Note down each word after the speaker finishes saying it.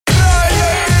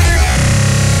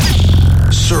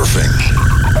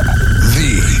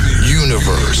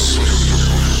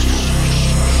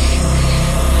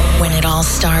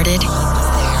started,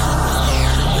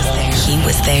 he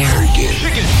was there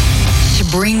to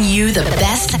bring you the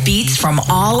best beats from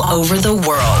all over the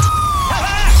world.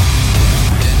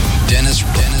 Dennis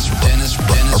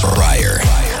Ruyer.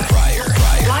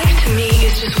 Life to me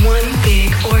is just one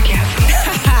big orgasm.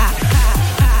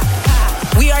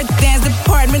 We are the dance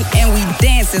department and we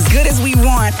dance as good as we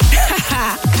want.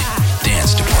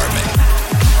 Dance department.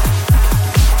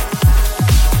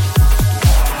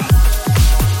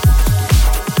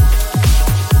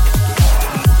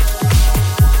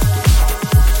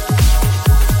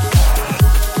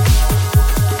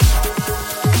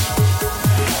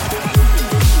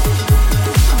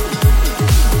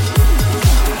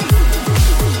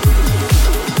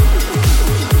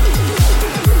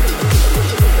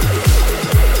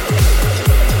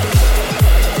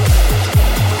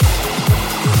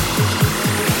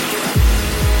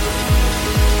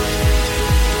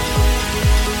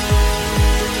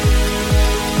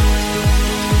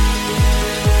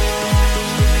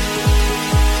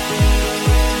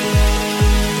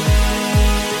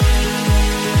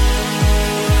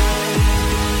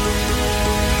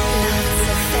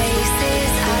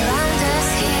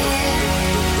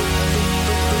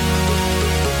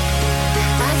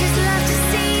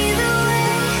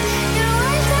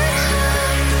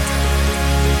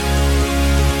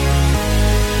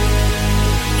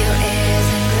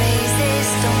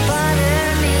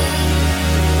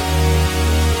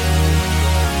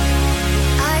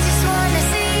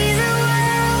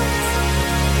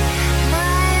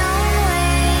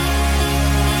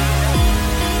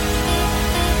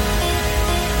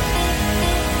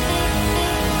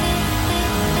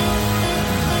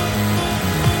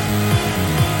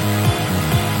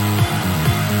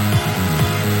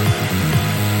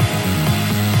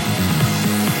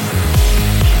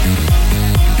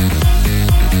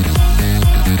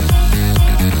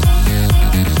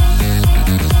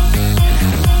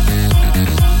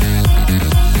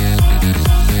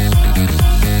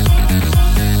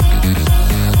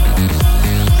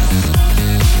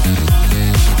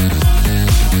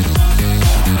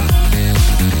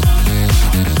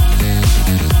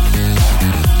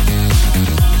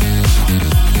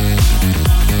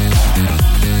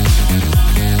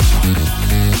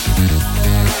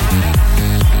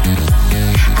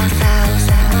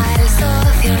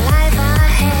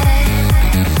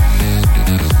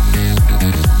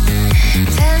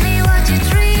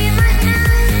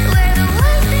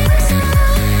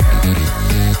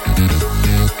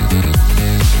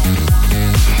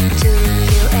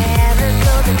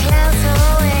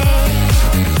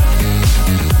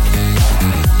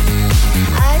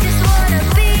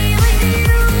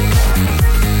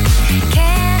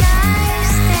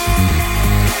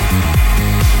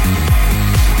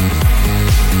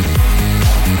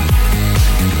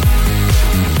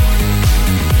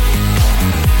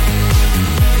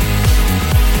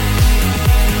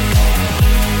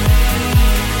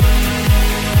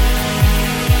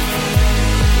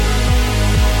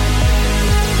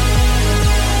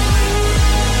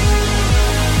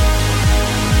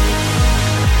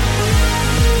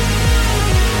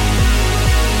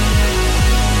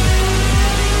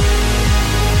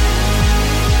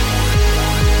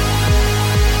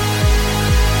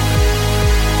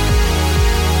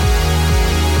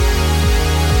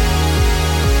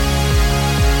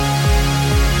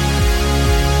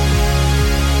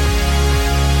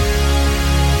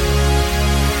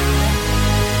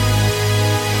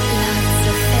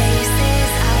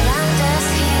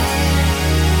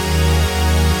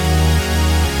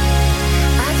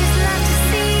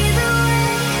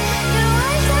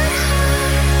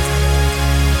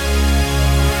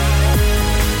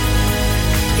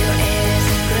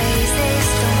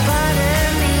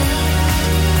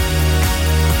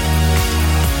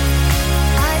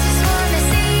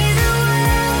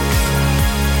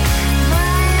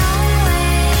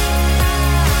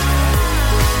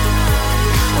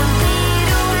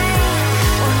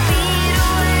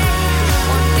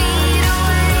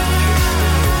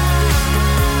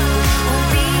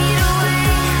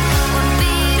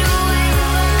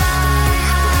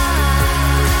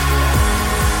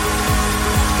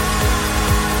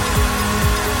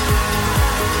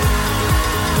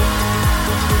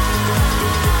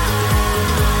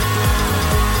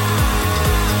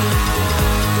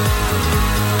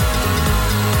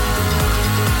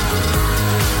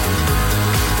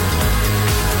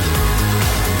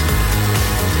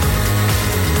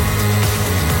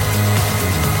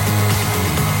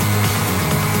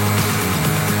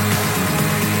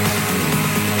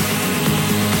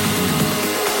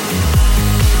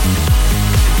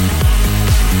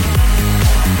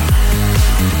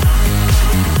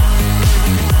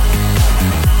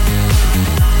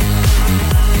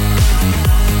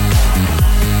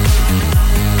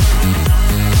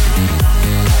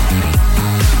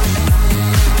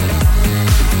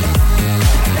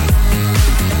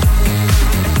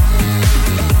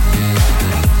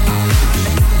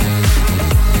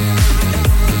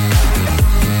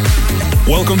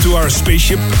 Welcome to our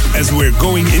spaceship as we're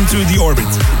going into the orbit.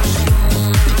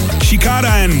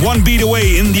 Shikara and One Beat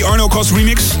Away in the Arno Kos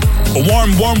remix. A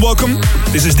warm welcome.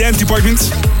 This is Dance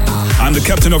Department. I'm the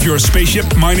captain of your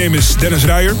spaceship. My name is Dennis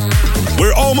Ruyer.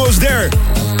 We're almost there.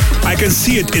 I can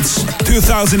see it. It's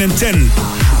 2010.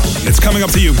 It's coming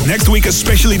up to you. Next week, a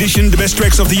special edition, the best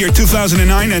tracks of the year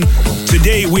 2009. And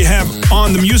today we have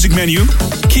on the music menu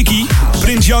Kiki,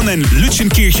 Prince Jan and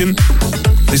Lutschenkirchen.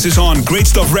 This is on Great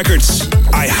Stuff Records.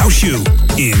 I House You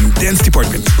in Dance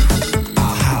Department.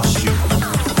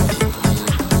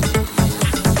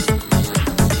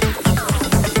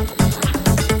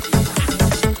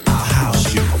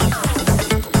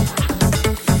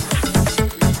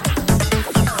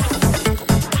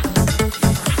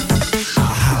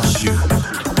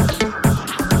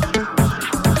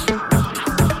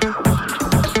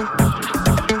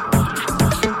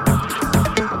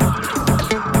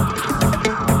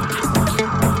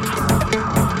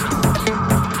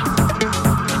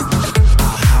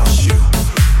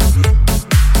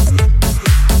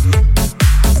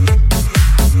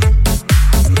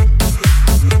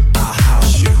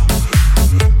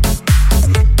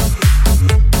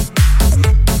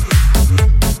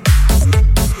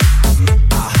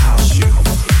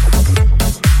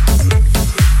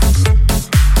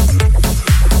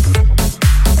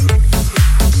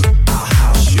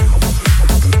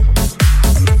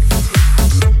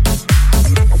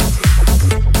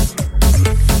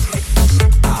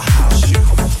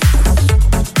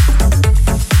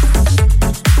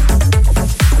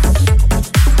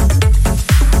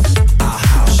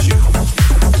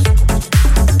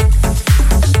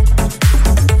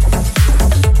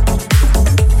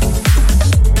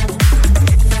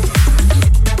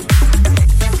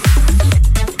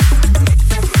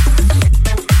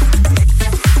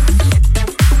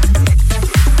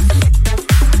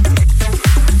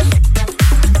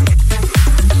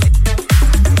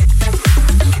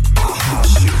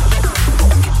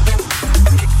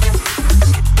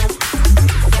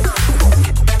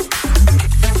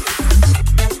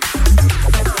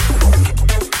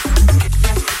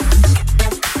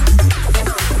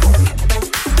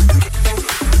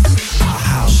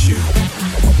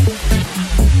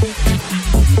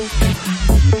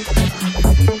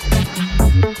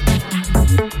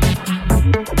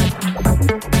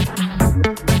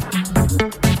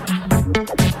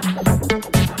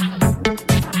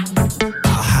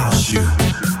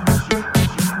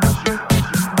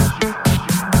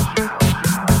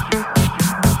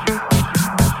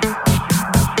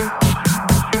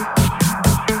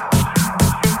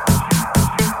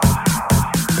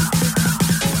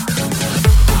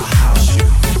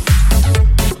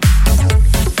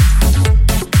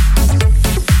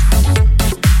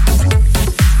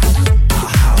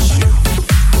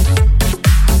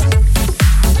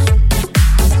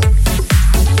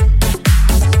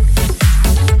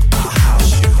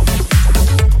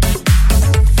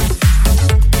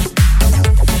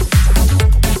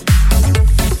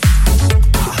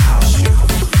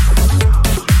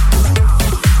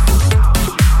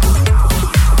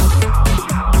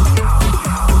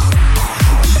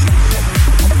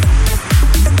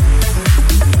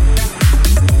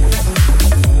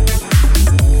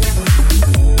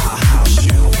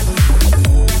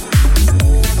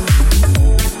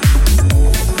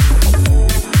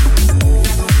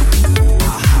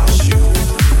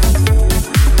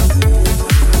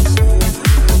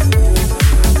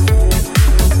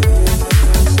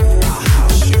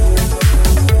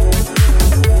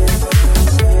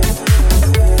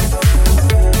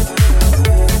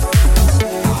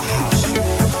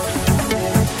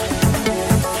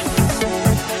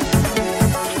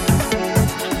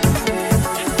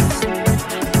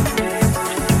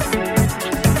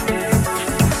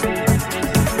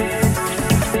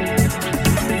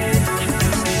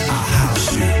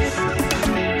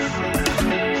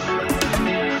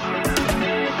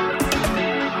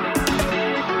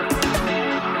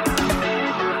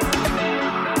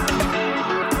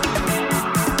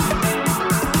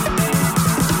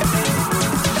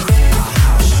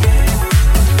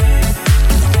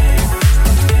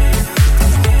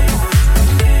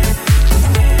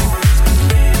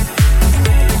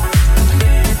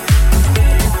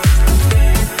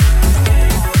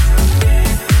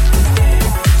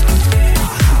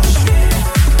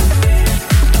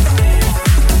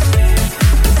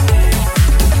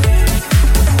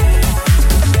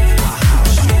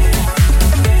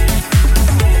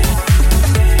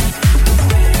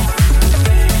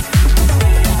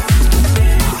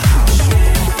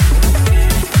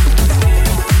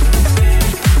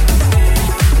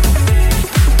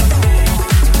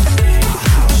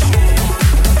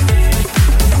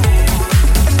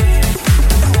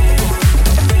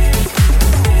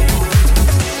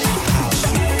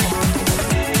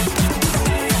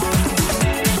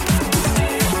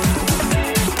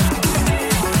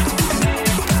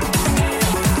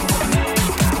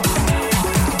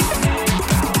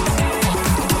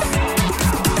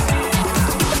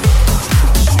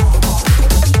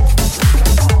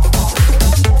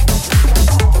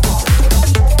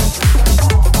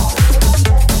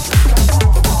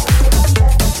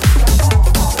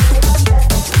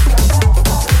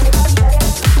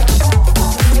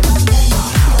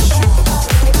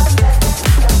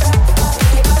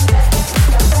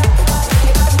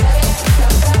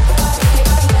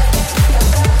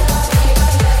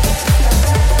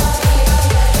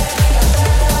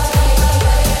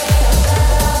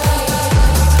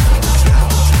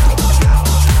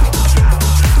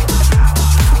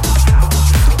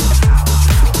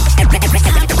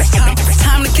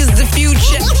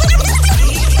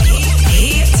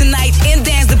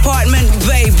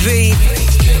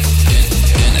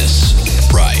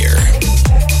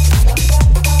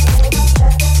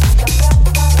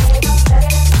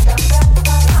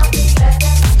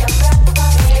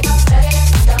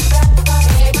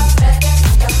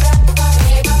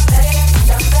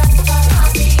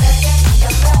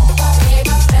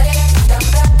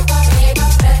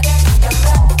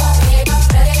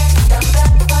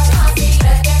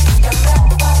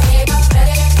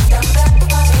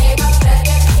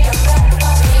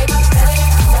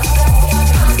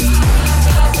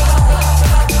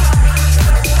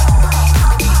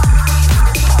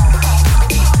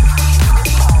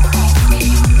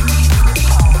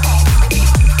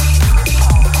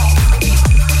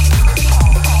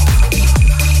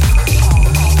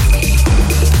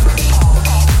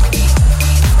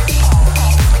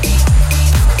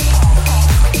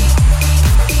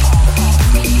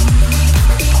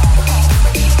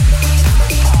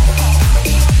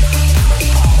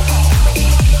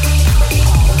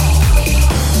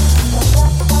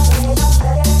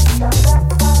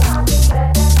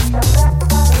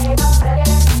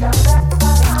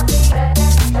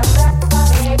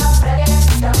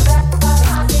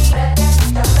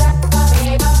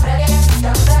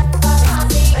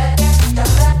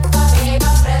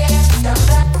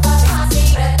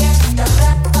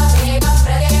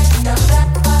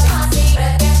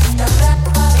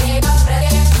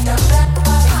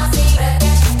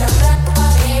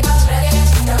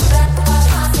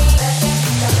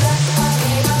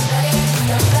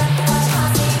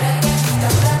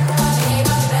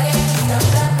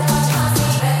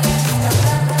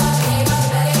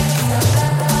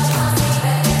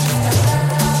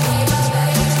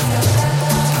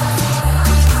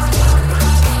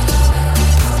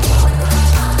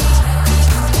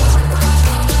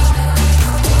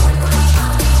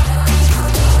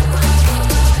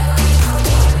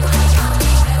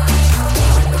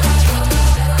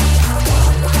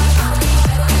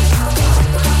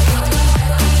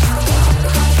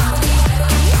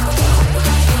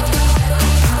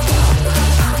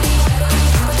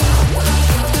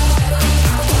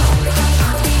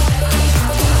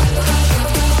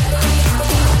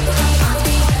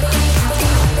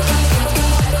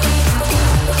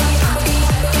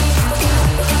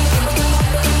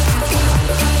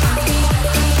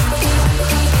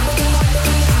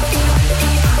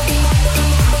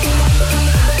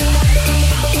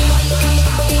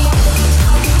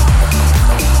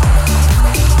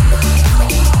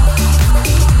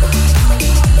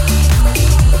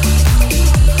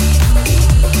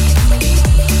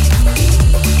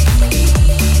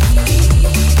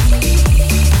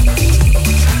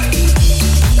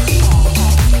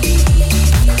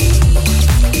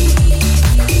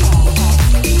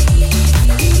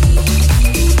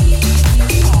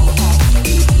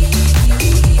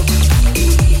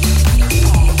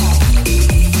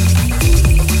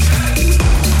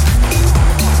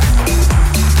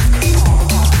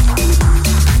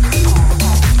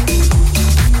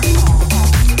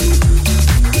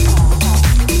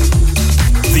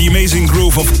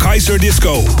 groove of Kaiser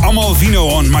Disco, Amal Vino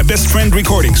on My Best Friend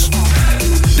Recordings.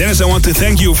 Dennis, I want to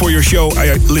thank you for your show.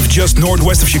 I live just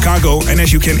northwest of Chicago, and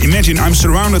as you can imagine, I'm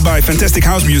surrounded by fantastic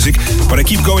house music, but I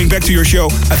keep going back to your show.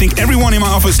 I think everyone in my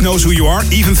office knows who you are,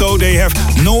 even though they have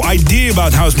no idea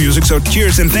about house music, so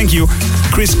cheers and thank you,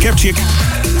 Chris Kepchik.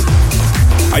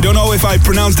 I don't know if I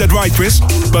pronounced that right, Chris,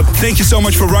 but thank you so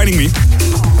much for writing me.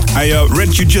 I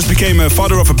read you just became a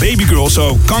father of a baby girl,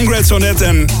 so congrats on that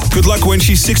and good luck when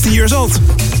she's 16 years old.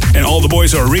 And all the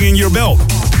boys are ringing your bell.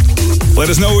 Let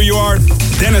us know who you are.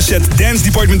 Dennis at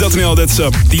dancedepartment.nl. That's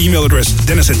the email address.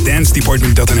 Dennis at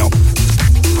dancedepartment.nl.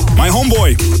 My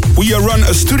homeboy. We run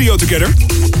a studio together.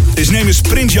 His name is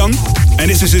Printjan.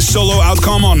 And this is his solo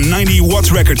outcome on 90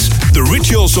 Watts Records. The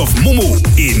Rituals of Mumu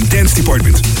in Dance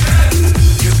Department.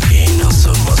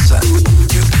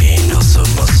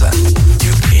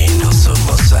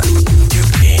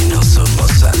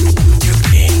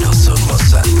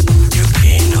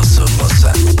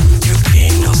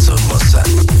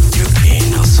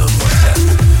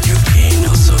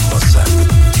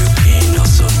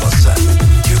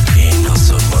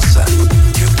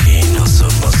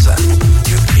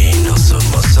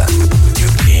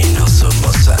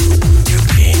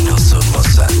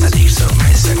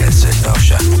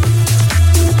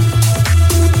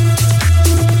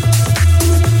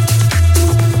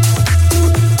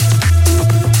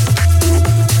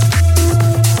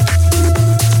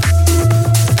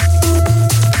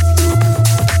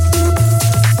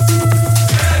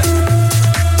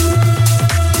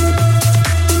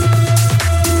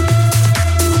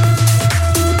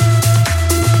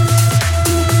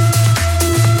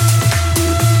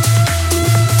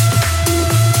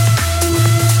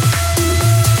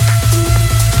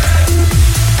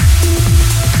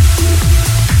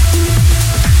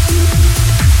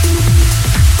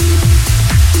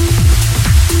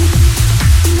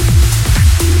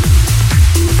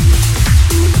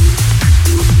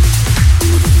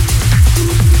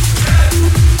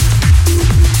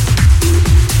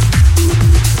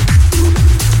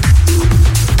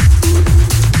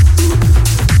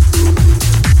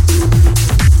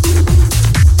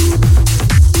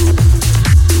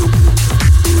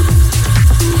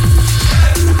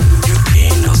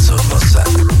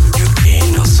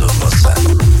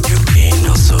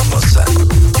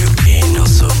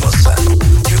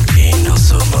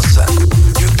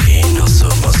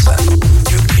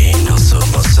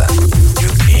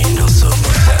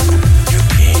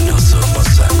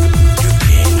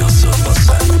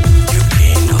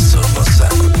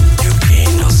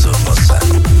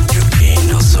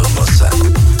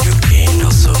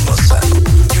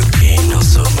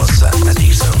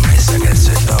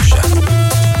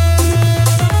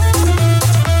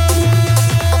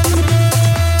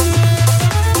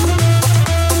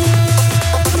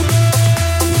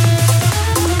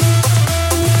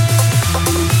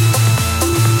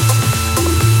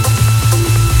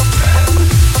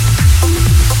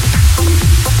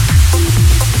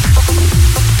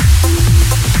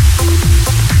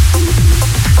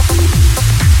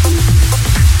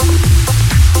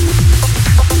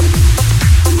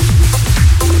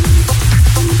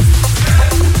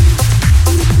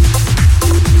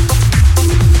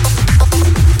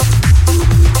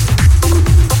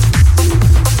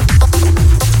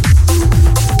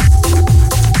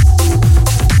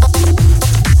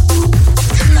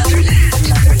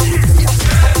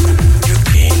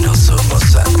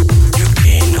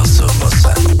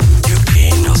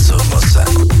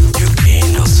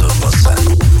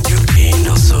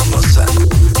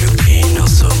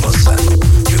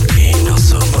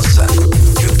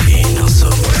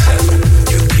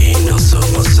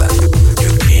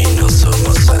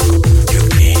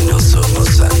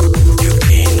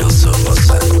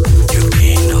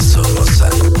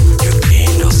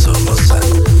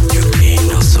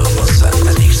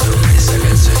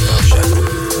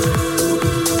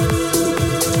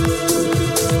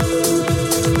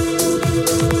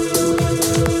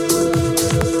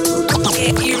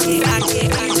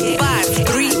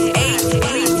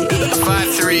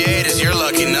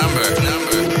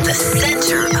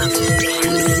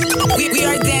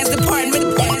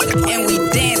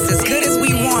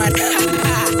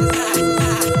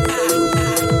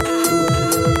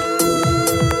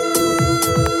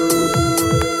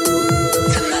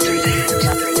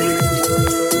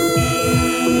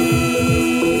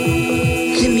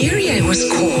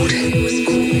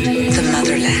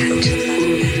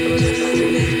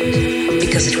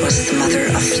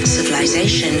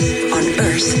 civilization on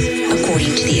Earth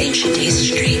according to the ancient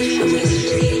history.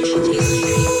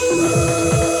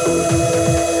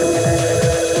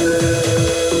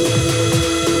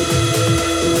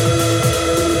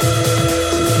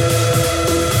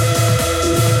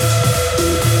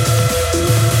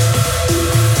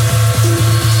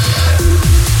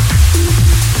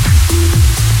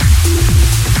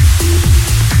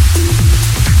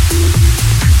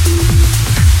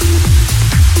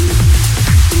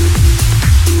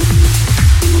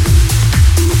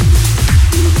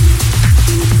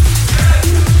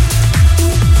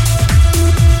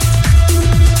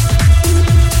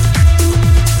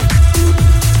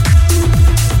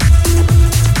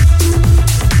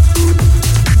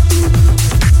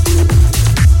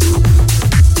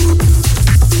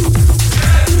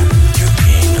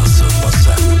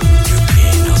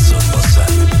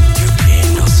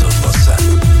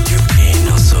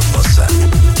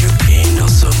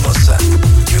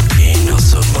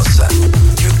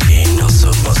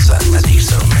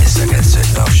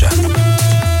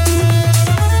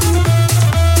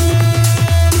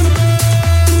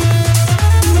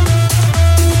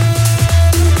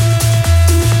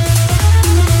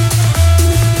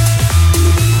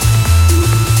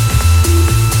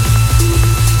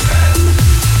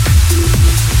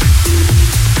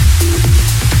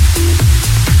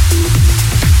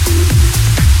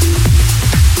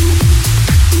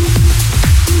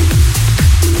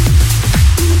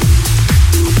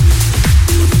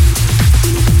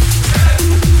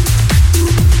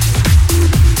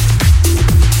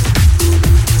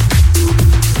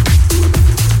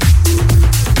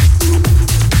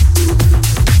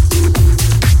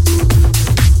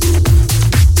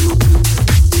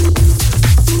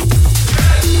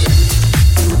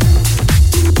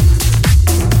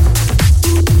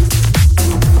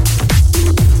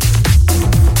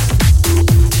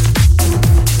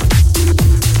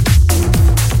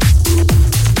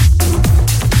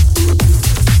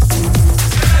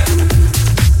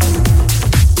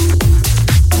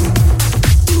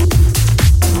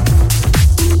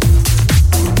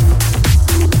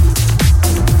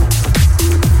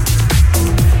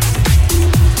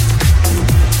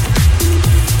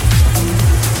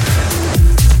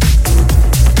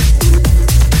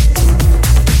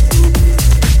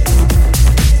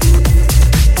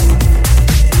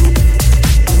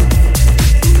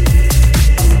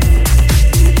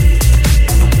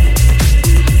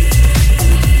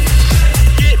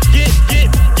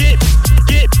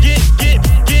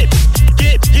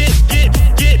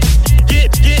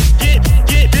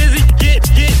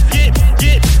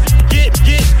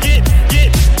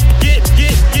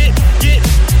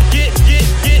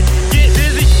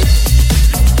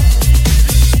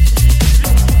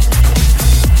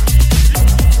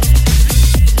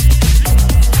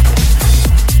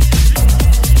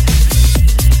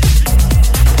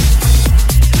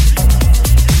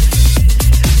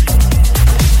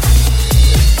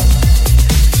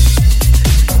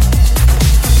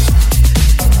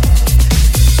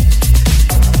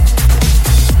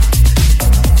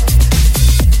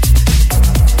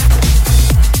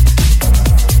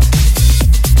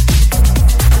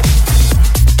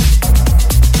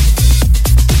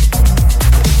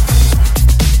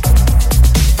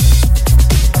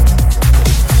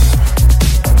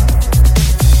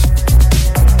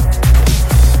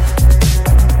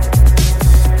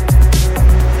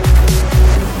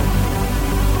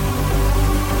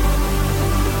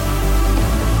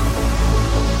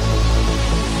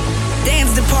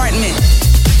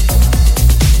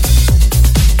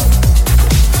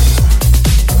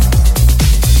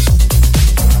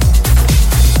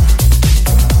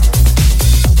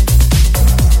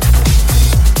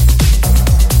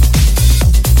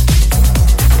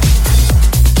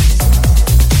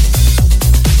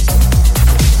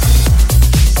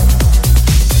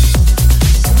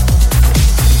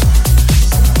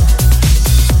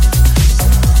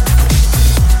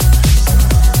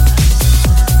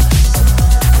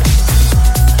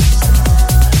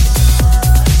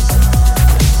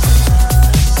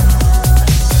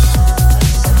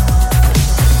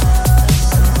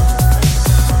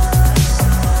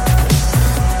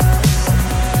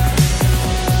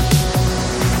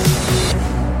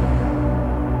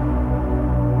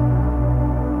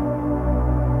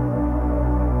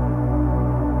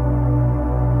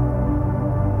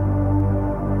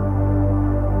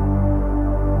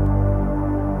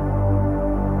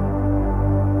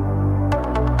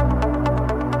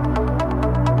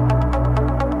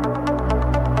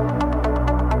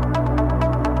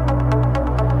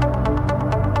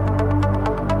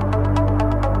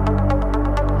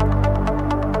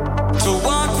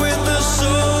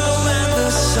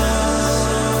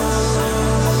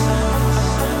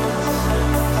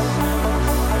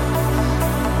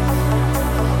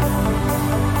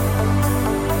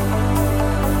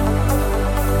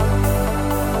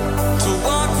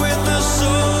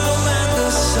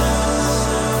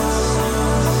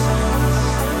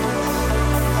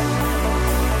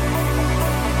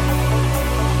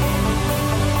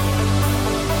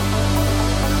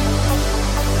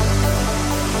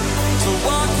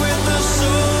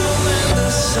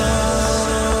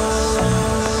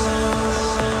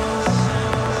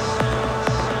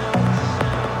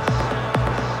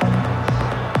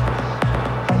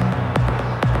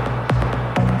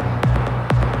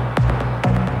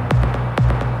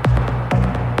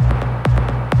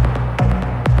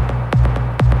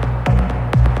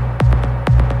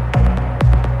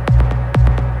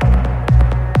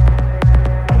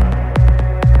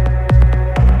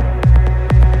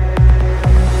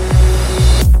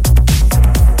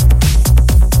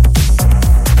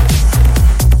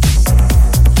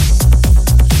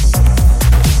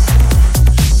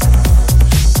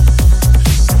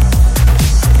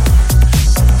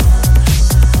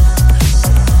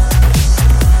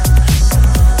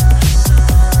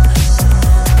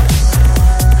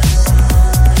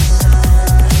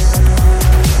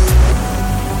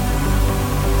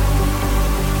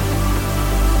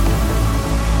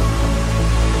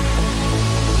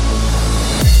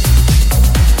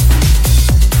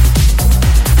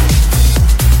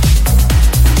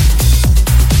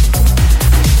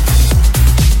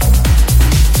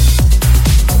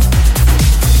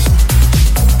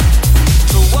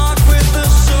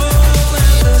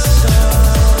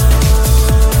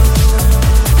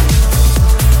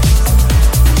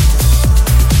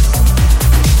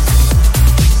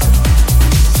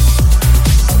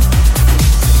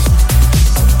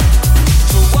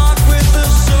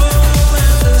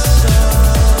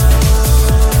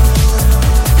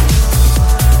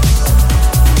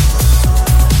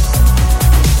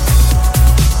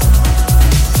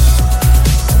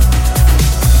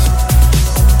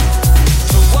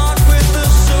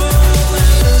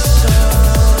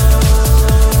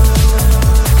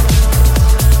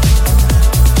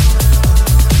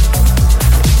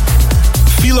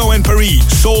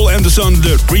 Soul and the Sun,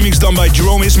 the remix done by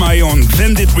Jerome Ismay on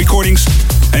Vendit Recordings.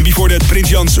 And before that, Prins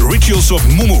Jan's Rituals of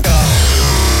Mumu.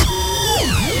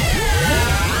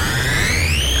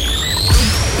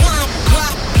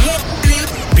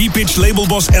 B-Pitch label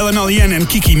boss Ellen Allien and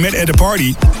Kiki met at a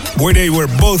party where they were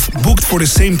both booked for the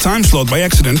same time slot by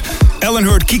accident. Ellen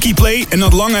heard Kiki play, and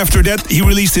not long after that, he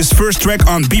released his first track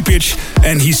on B-Pitch,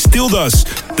 and he still does.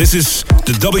 This is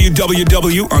the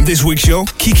WWW on this week's show.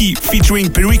 Kiki featuring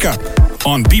Perica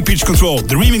on B-Pitch Control.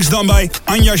 The remix done by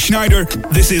Anja Schneider.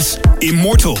 This is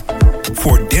Immortal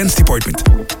for Dance Department.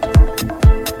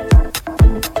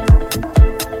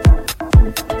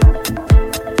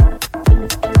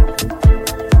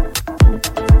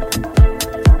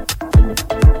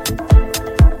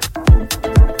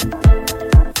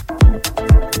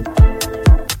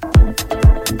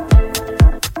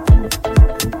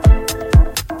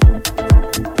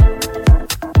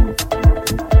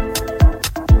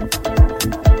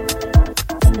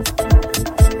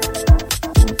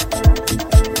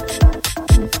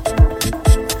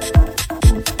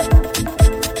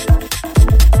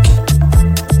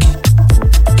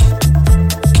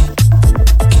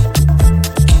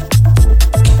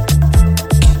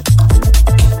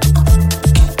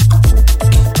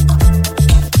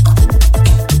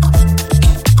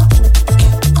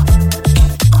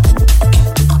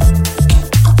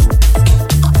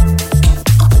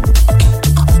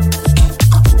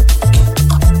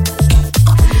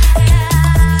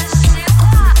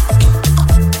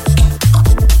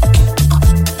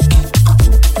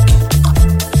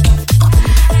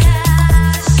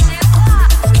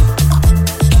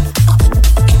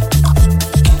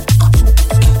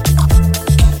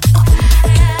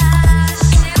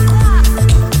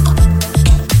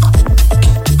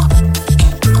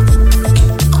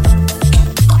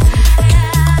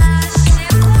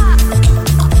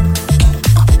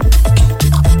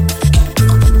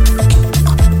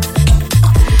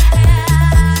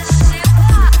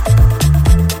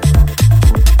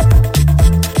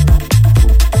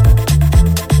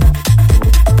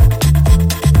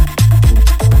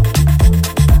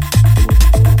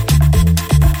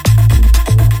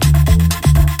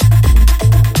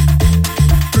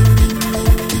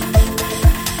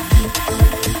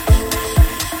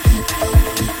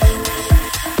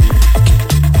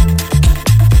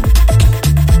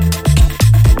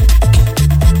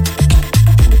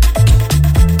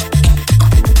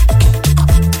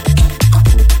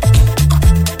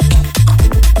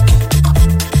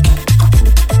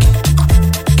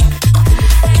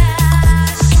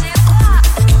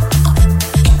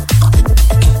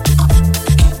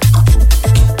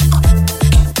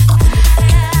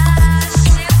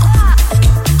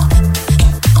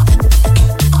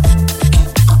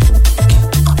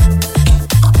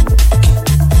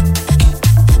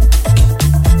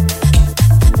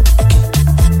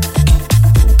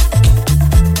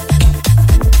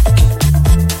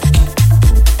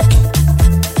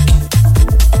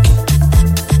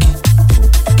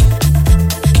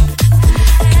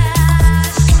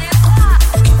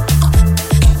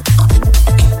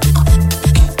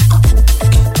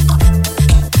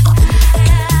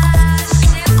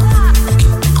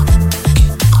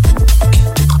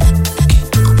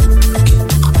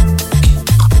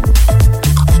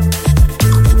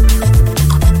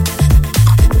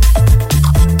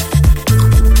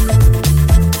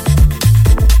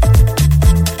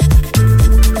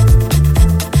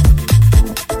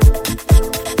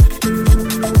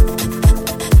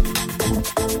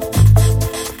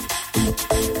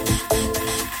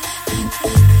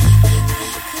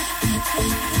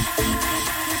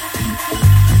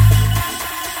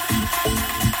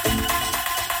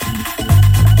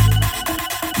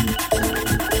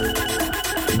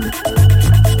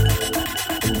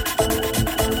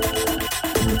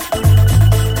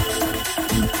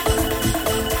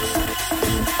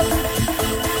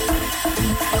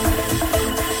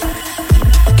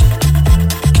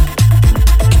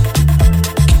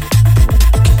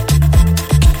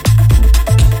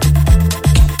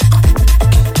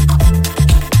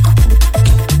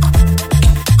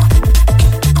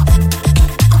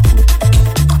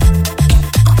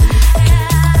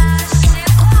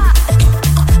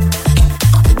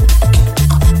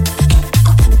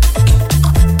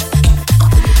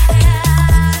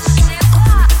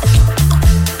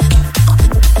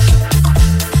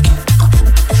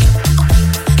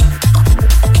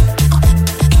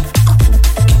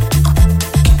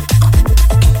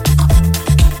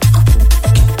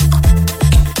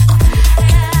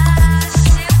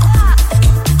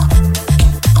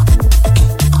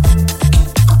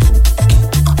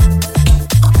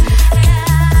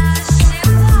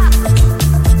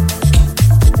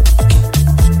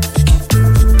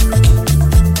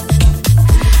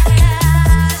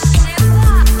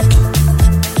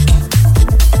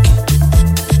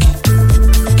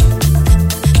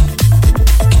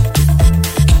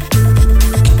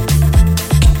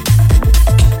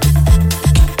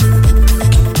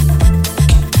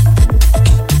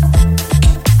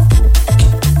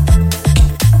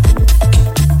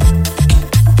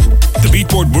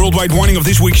 Airport Worldwide Warning of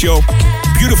this week's show.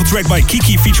 Beautiful track by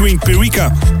Kiki featuring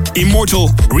Perica. Immortal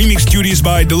remix duties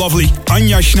by the lovely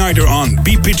Anya Schneider on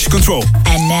B-Pitch Control.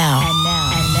 And now.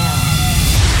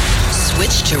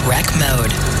 Switch to rec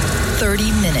mode.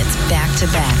 30 minutes back to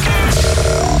back.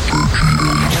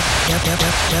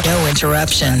 No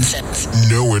interruptions.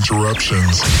 No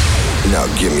interruptions. Now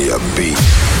give me a beat.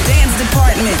 Dance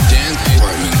department. Dance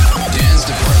department. Dance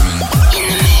department.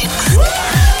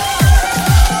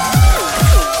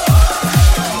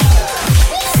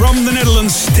 From the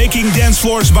Netherlands, taking dance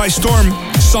floors by storm,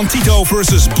 Santito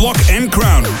versus Block and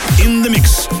Crown in the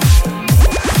mix.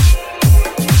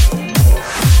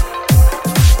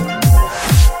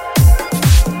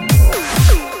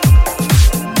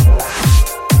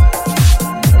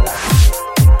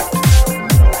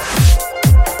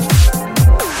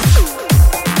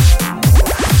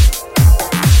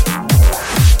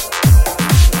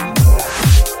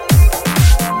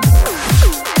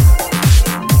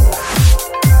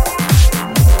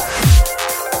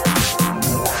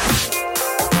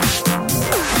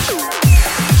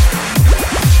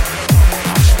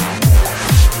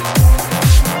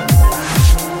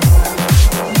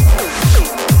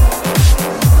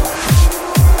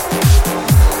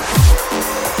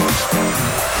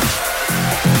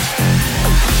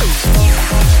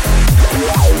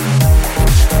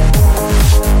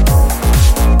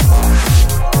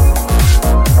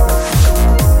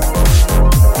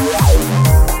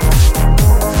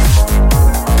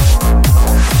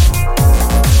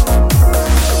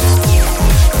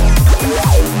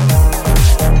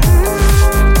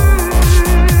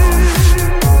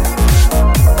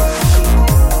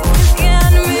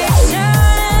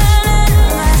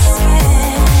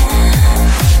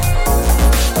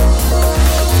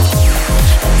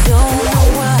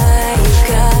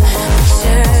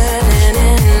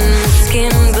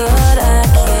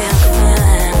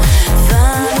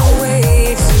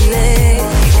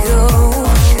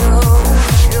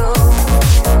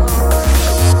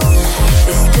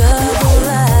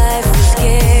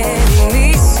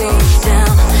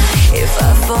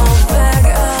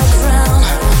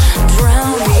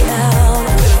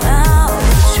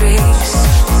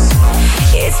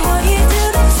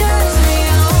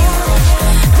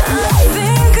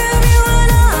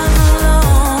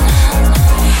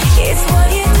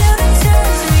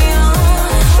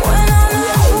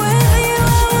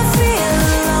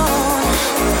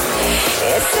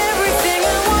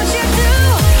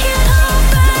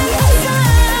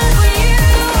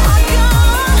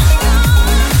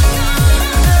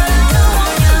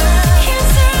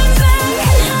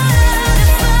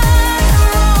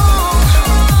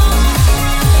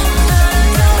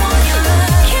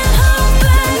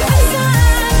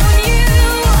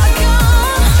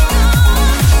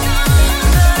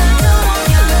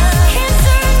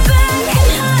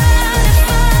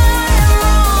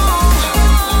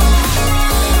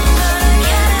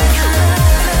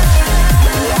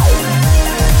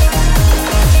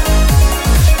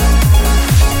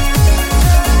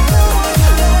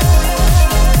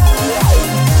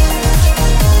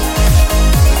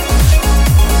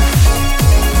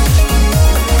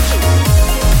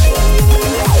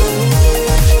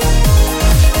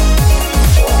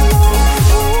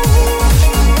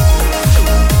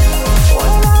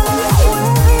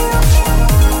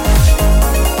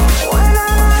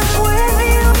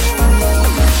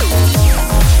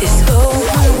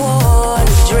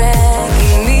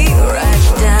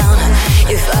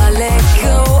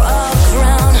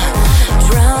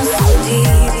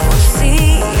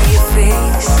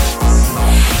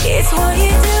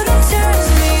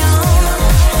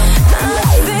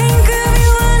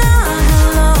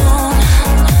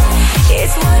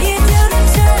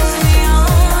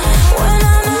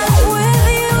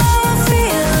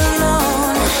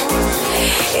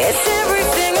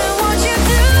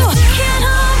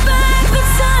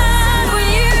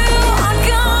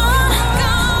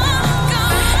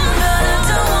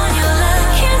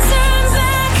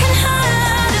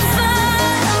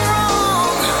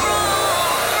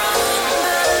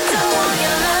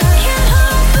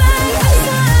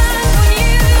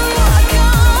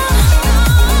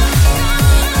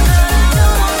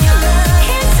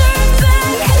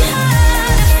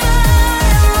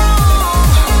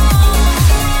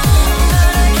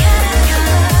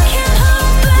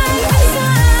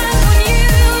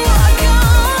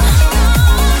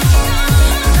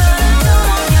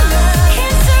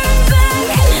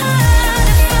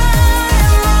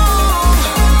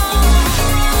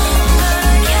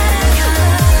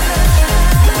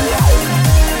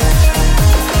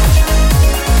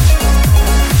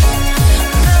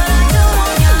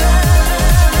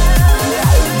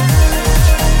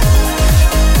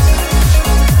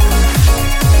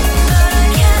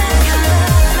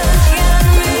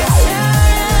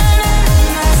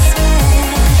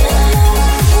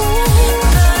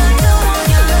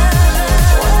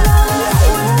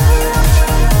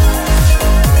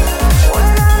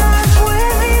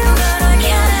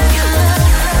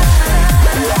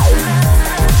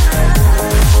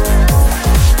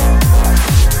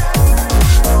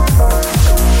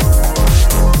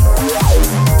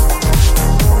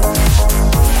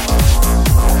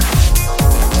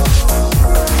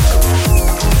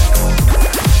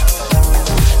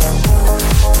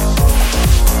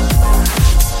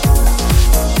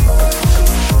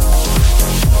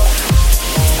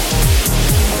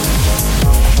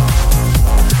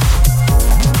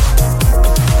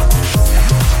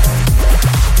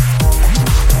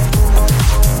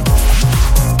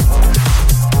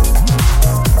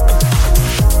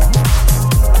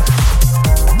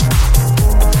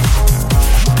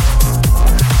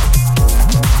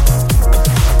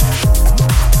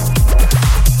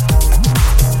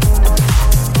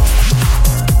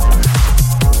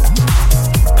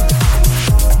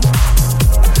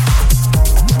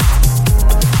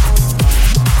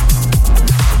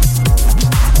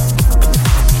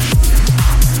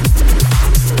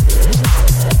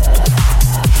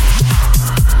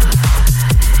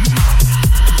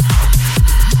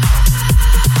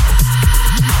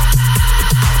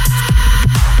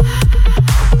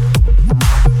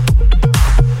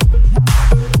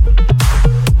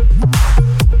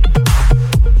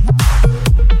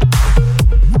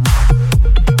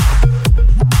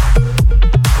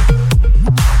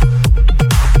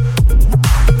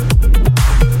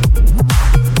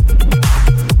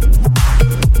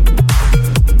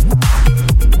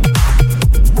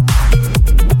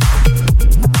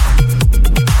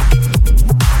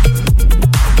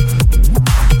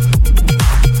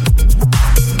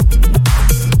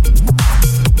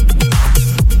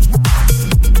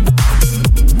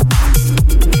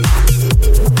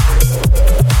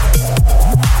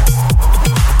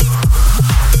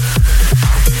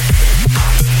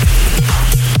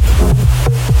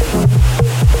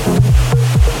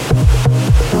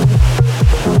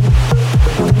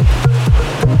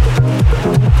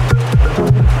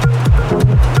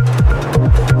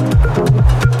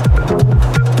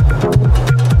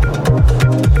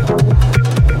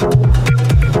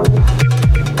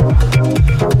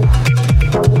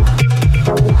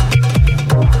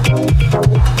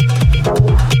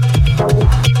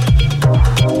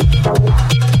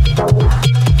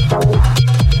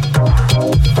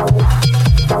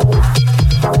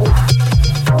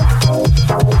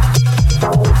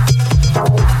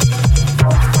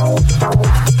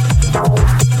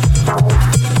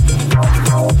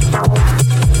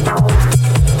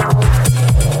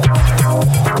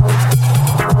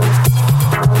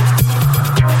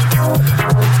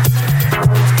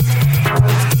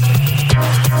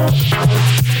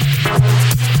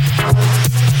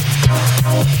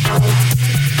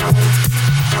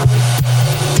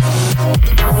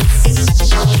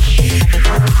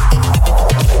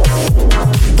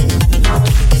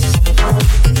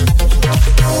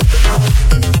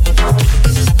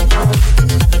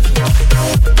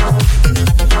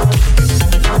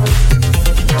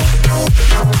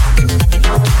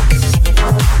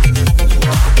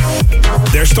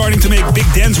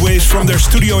 from their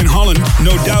studio in Holland.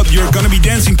 No doubt you're gonna be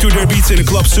dancing to their beats in a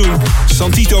club soon.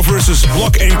 Santito versus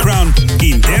Block and Crown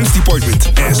in Dance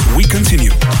Department as we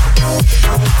continue.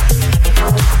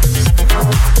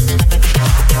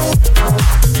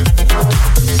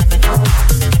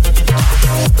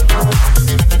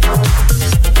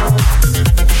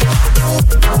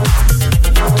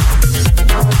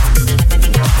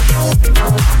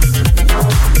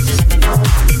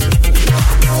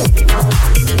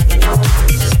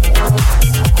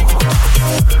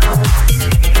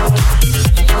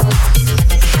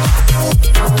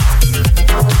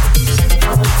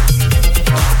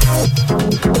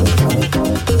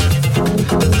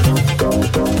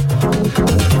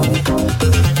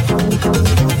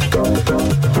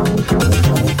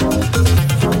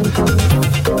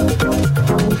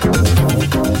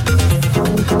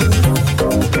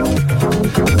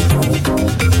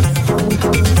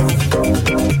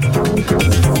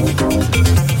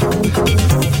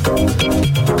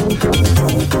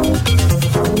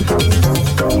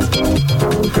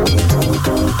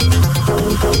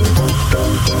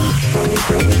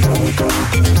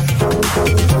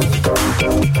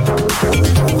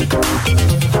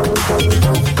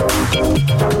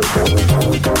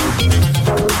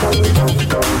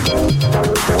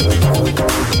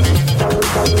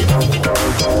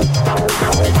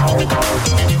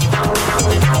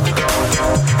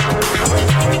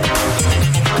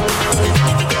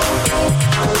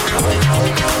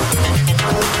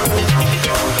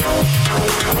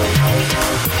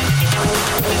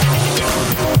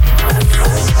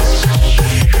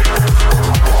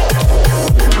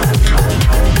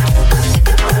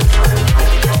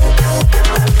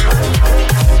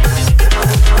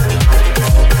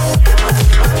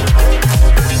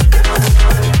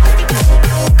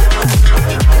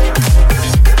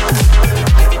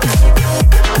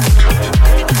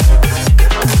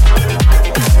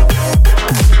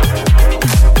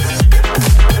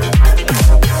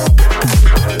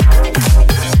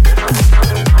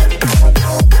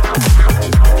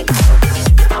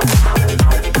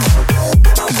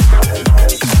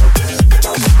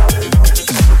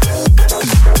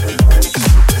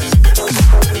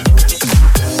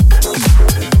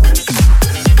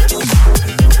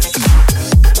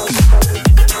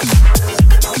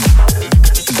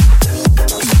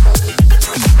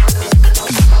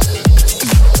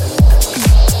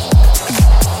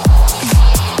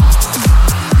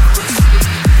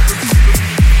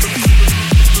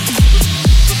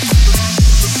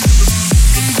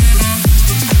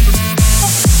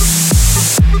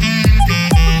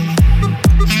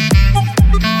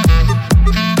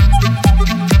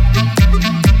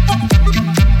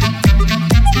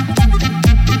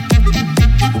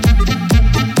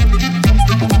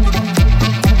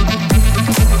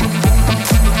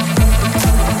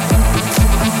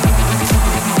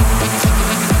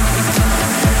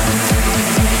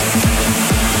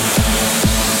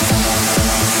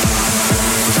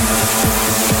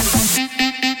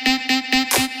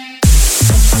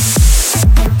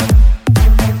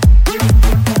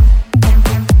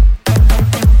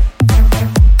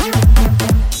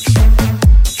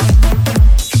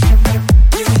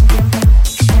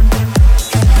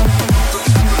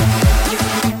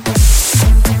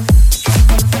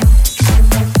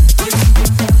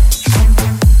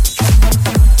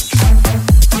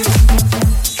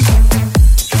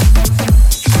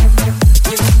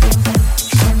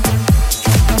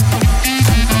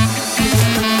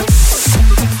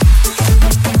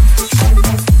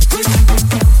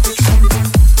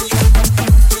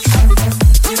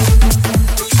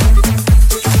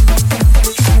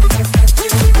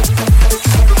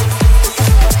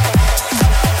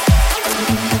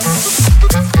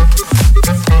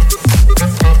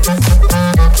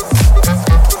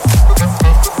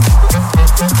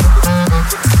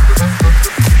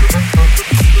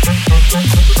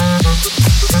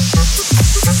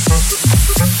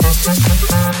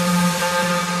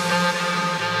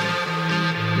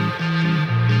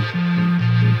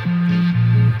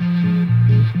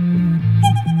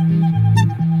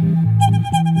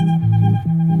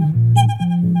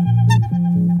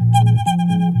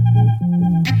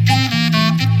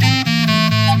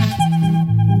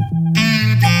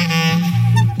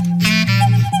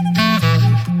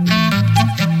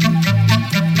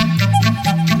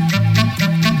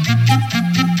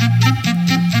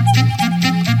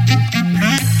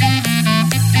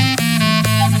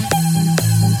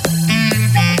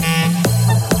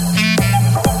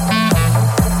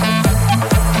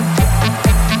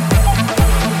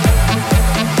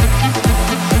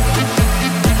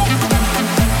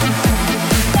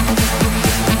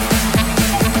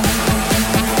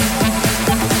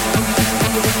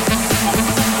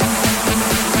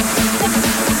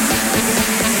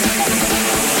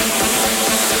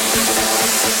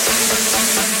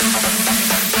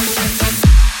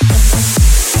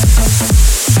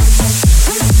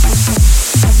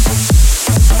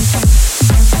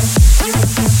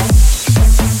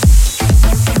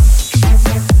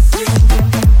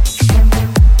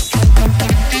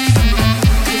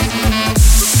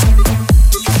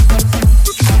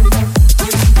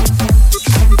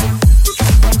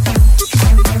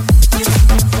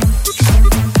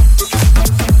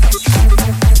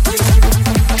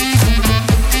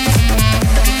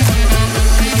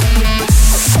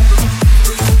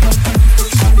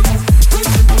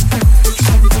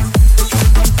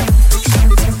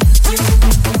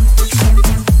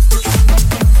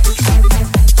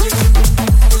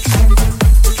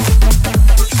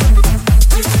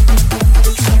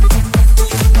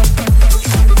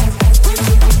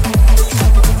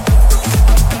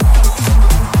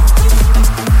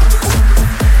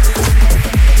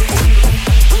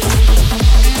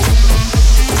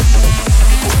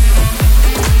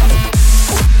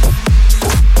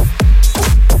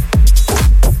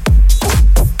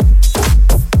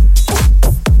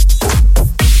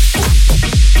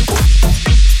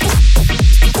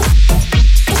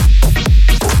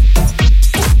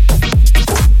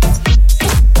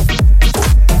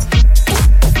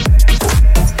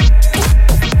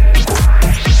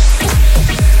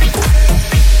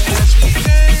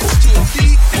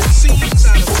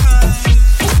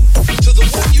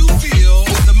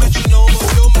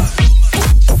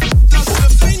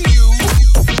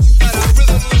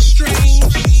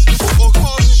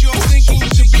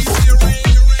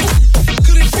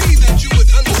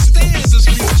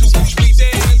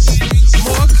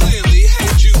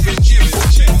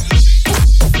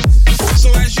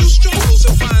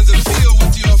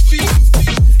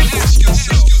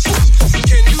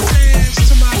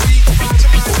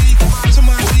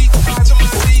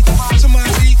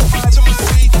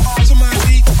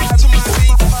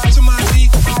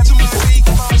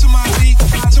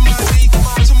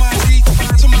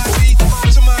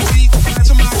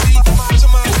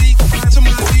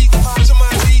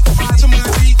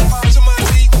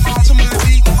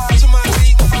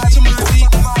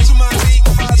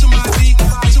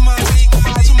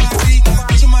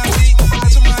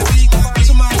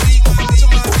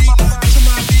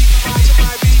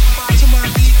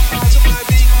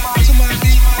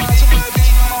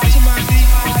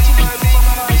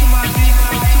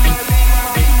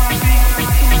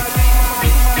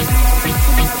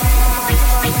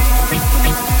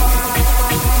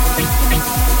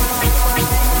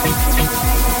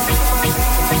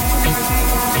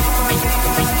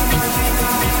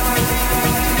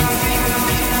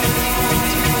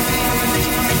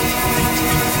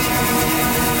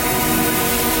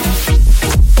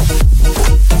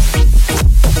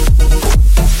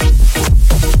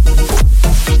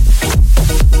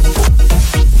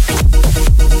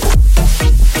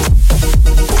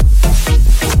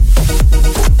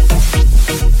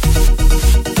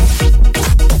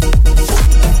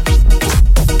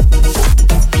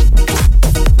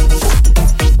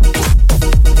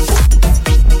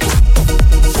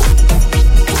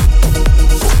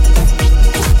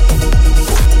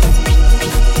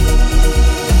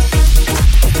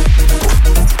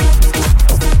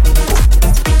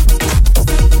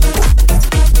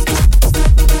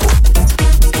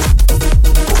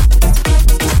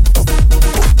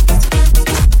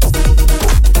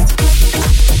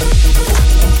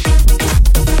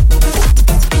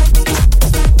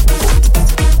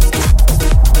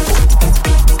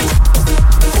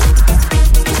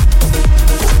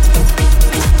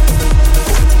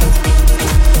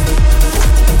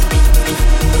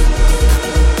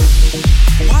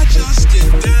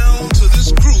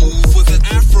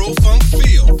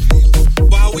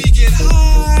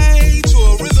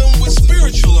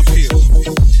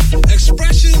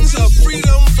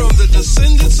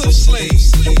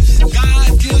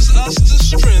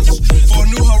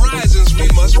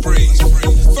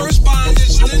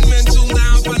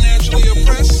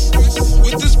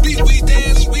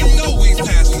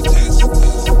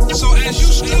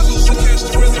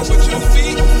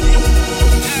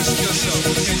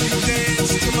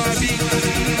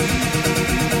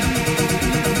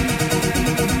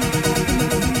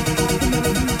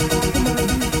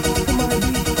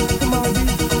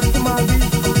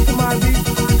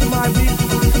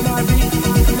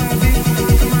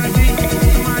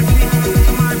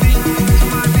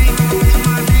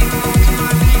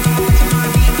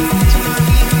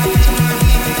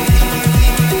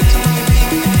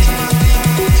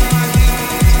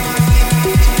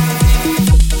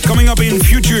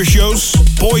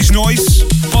 noise,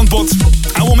 Funpot.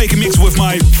 I will make a mix with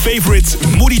my favorite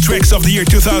moody tracks of the year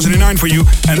 2009 for you.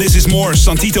 And this is more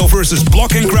Santito versus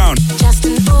Block and Crown. Just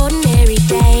an ordinary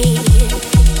day,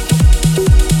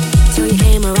 till you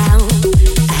came around.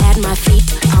 I had my feet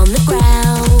on the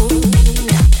ground.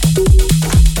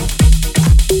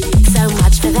 So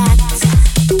much for that.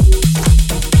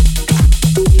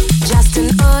 Just an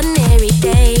ordinary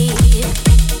day,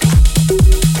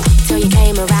 till you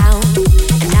came around,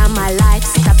 and now my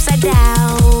life's upside down.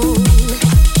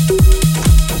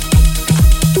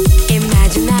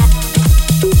 Imagine that.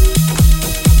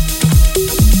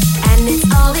 And it's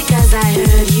all because I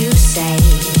heard you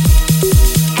say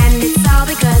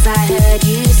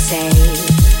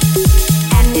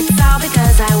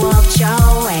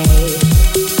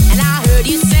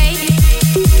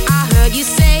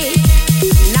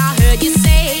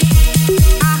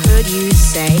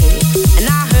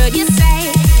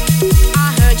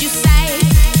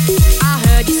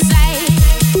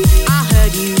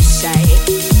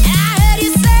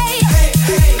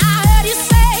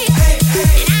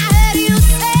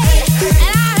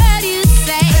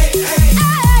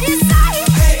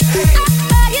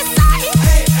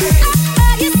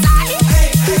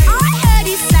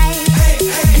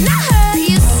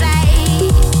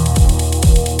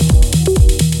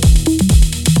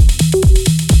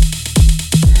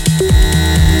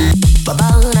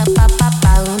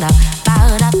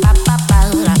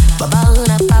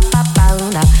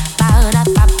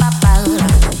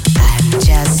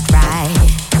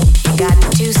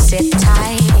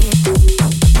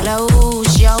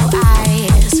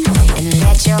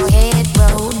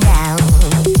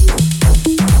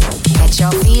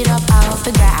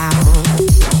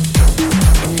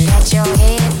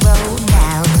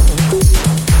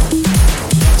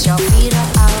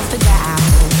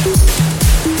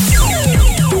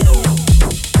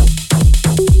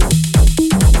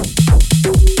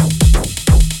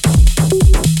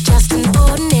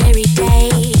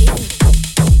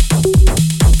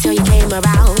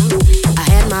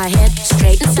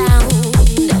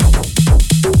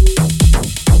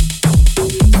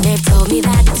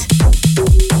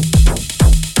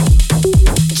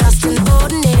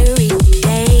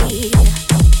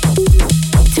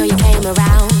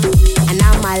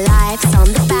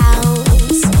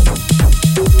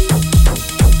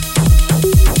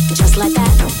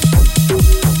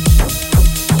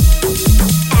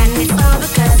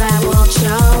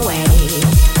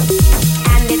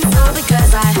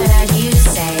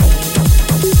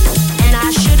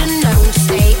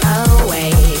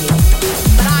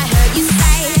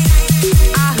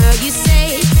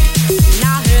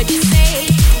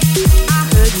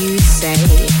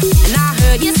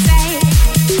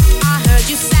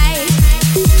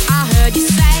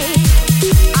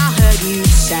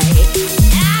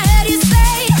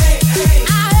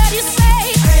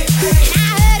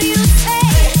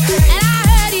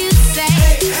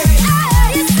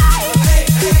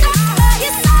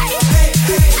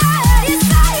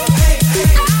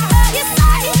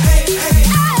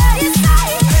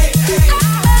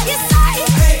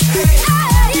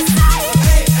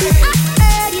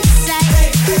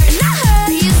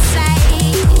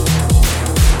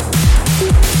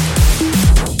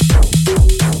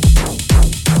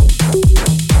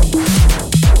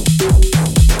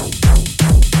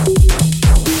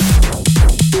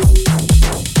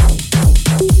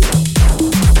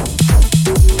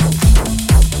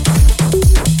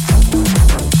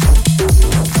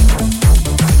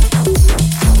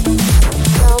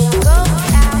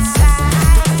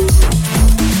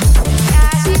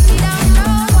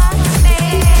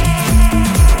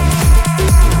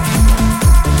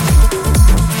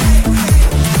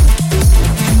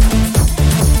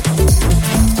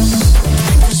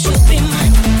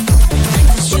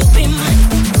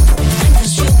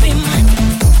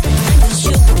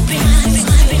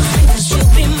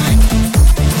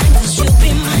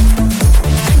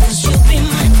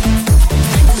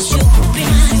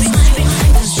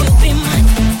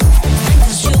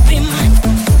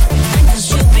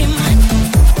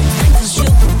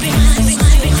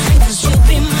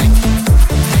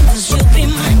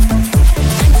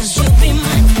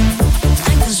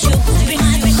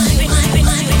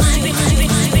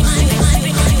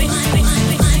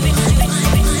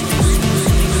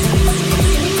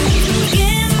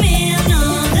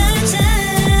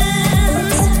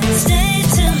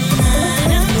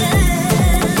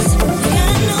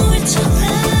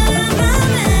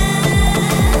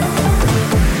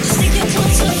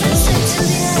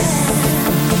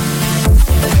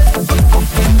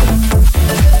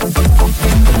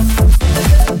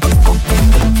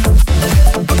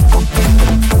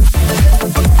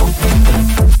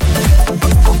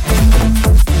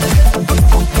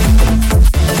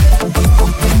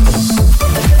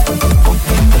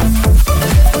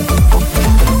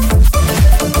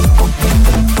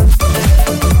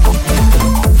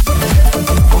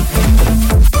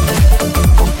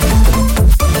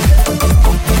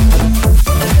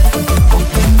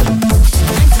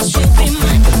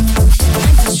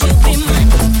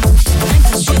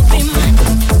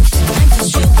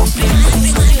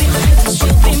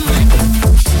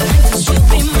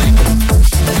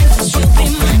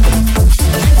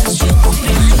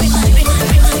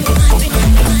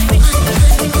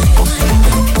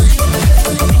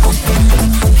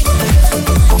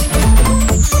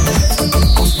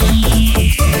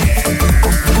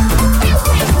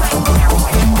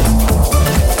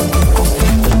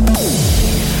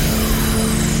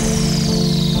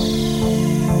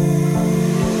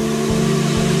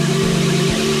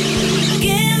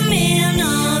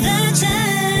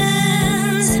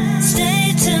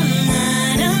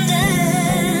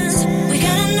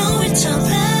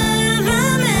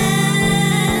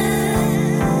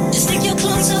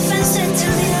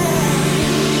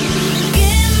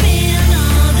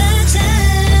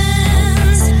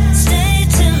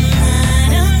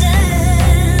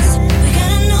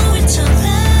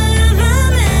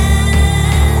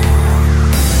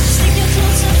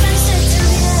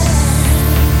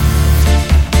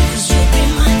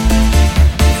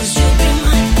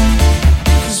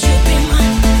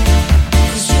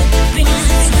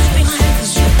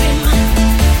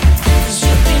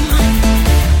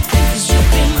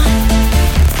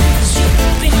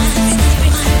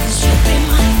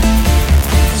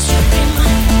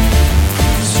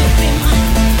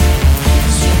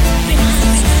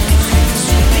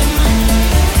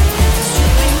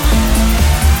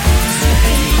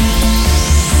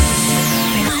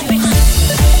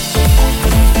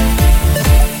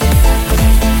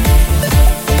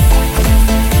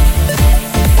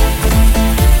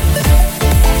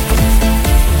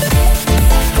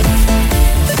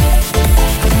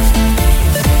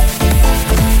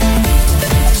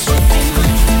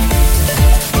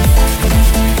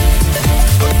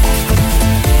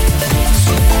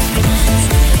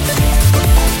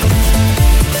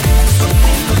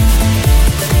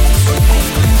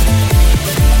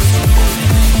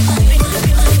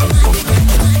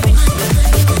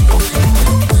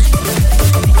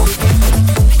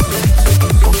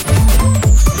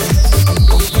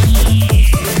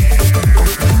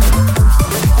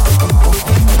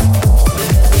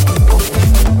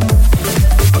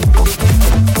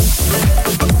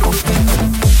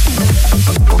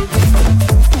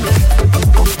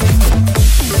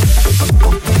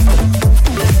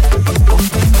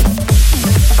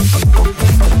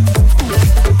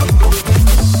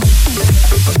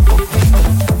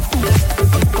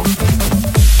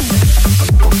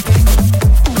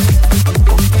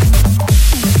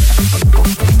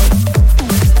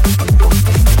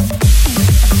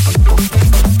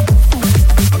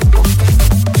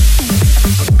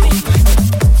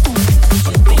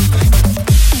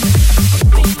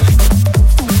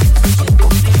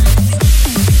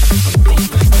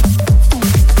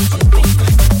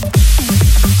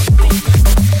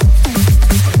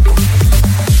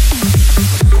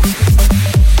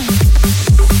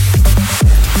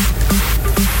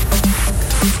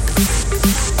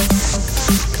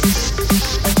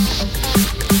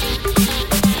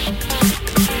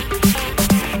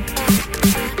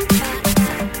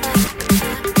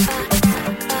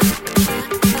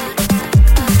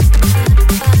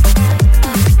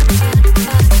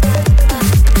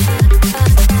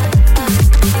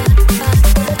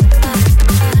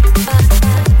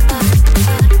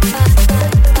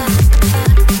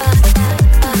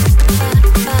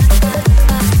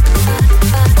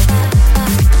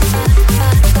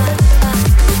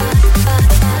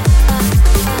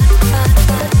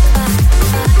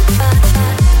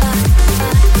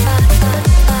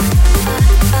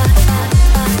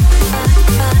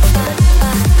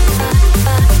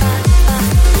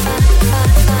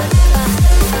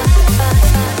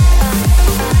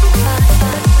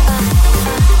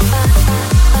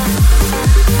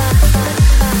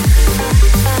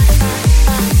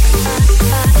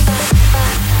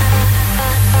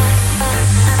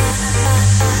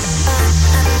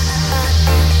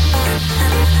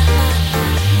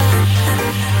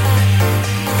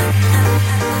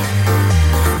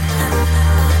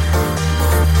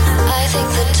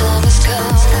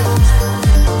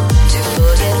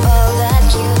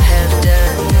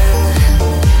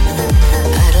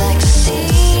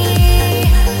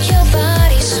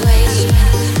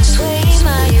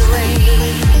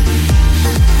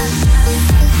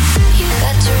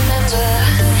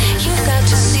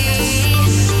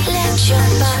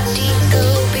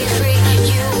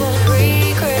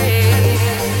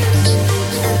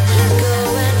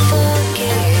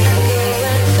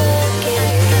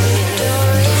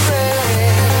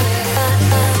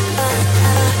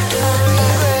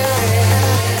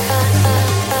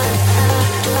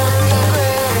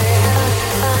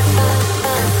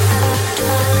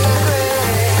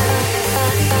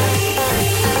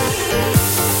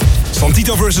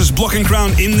Santito versus Block and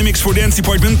Crown in the mix for Dance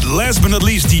Department. Last but not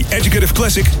least, the Educative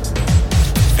Classic.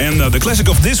 And the classic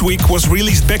of this week was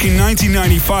released back in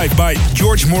 1995 by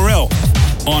George Morel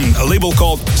on a label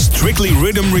called Strictly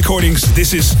Rhythm Recordings.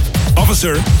 This is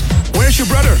Officer, Where's Your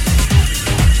Brother?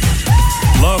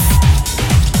 Love,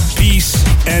 peace,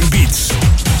 and beats.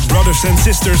 Brothers and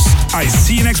sisters, I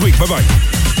see you next week. Bye-bye.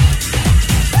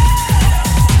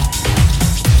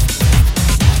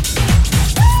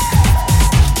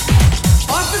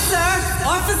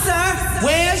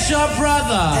 Where's your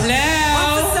brother? Hello?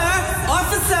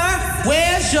 Officer,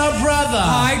 where's your brother?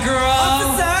 Hi,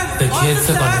 girl. The kids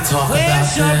are gonna talk about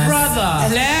where's your this. brother?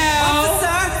 Hello?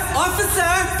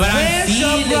 Officer, But I'm where's your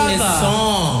feeling brother? this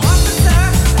song.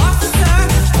 Officer,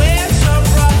 where's your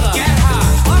brother? Get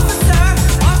high. Officer,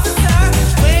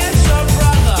 where's your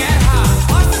brother? Get high.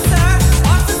 Officer,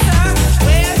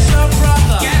 where's your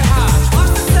brother? Get high.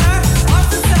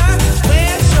 Officer,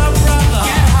 where's your brother?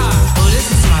 Get high. Oh, this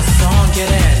is my song, get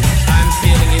in. I'm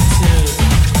feeling it too.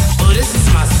 Oh, this is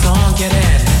my song, get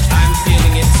in. I'm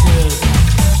feeling it too.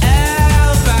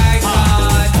 Oh my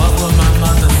God, what will my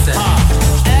mother say? Oh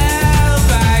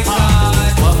my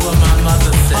God, what will my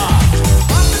mother say?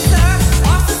 Officer,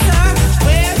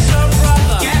 where's your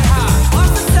brother? Get high.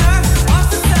 Officer,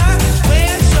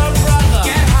 where's your brother?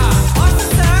 Get high.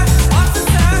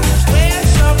 Officer,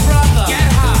 where's your brother?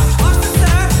 Get high.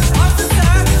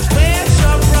 Officer, where's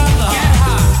your brother? Get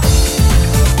high.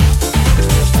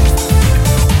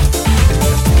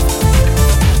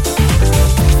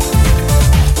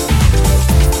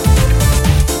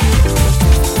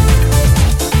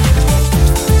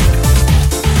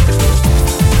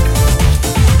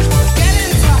 Get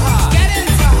into her. Get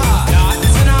into her. Not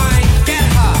tonight. Get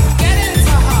her. Get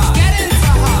into her. Get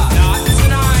into her. Not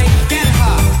tonight. Get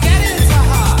her. Get into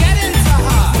her. Get into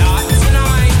her. Not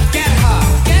tonight. Get her.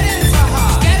 Get into her.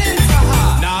 Get into her.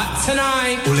 Not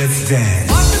tonight. Well, let's dance.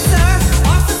 Officer,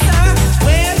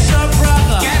 where's your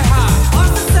brother? Get high.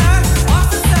 Officer,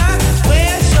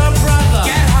 where's your brother?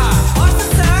 Get high.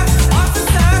 Officer,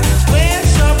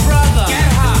 where's your brother? Get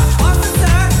high.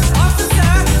 Officer,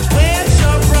 where's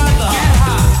your brother? Get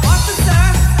high.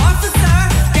 Officer,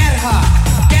 get her.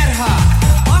 Get her.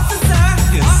 Officer,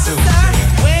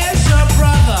 where's your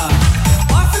brother?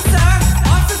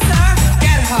 Officer,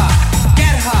 get her.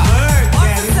 Get her.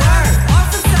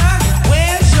 Officer,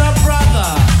 where's your brother?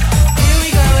 Here we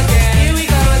go again. Here we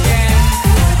go again.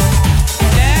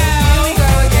 Now here we go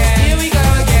again. Here we go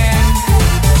again.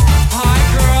 Hi,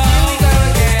 girl. Here we go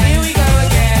again. Here we go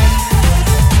again.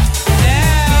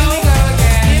 Now here we go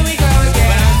again. Here we go again.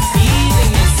 But I'm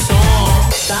feeling this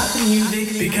song. Stop the music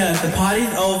because the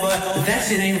party's over, but that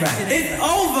shit ain't right. It's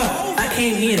over. I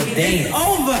came here to dance. It's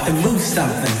over. To move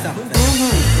something.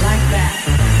 Like that.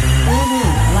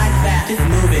 Like that. Just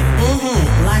move it.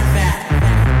 Like that.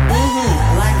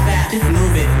 Like that. Just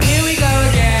move it. Here we go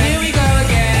again. Here we go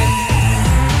again.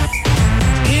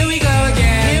 Here we go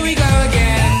again. Here we go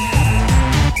again.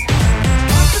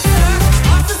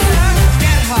 Officer,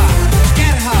 get her.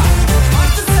 Get her.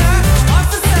 Officer,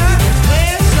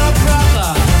 where's your brother?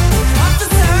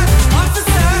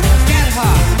 Officer, get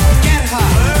her. Get her.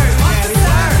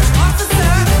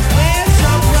 Officer, where's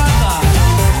your brother?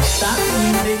 Stop the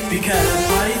music because the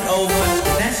party's over,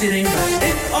 but that shit ain't right.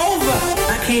 It's over.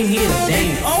 I came here to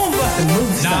dance. Over. To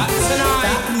move Not something. tonight.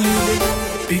 Stop the music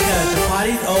because the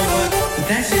party's over, but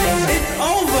that shit ain't right. It's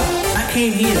over. I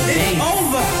came here to dance.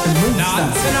 Over. To move Not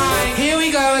something. tonight. Here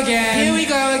we go again. Here we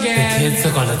go The again. kids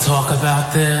are gonna talk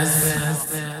about this.